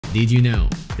Did you know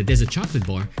that there's a chocolate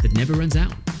bar that never runs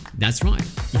out? That's right,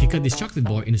 if you cut this chocolate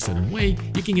bar in a certain way,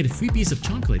 you can get a free piece of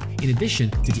chocolate in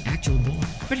addition to the actual bar.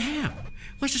 But how?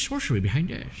 What's the sorcery behind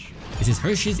this? This is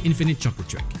Hershey's Infinite Chocolate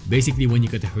Trick. Basically, when you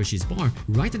cut the Hershey's bar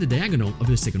right at the diagonal of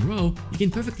the second row, you can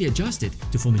perfectly adjust it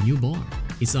to form a new bar.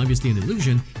 It's obviously an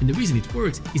illusion, and the reason it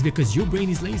works is because your brain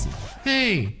is lazy.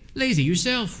 Hey, lazy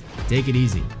yourself! Take it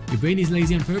easy. Your brain is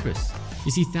lazy on purpose. You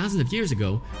see, thousands of years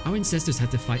ago, our ancestors had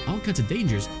to fight all kinds of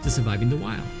dangers to survive in the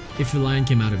wild. If a lion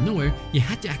came out of nowhere, you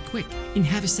had to act quick, in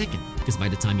half a second, because by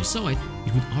the time you saw it,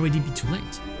 it would already be too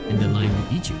late, and the lion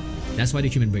would eat you. That's why the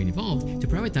human brain evolved to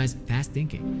prioritize fast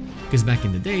thinking. Because back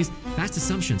in the days, fast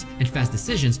assumptions and fast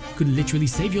decisions could literally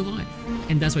save your life.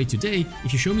 And that's why today,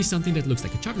 if you show me something that looks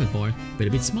like a chocolate bar, but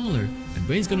a bit smaller, my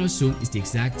brain's gonna assume it's the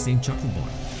exact same chocolate bar,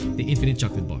 the infinite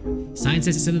chocolate bar. Science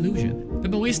says it's an illusion, but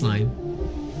my waistline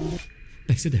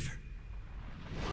begs to differ.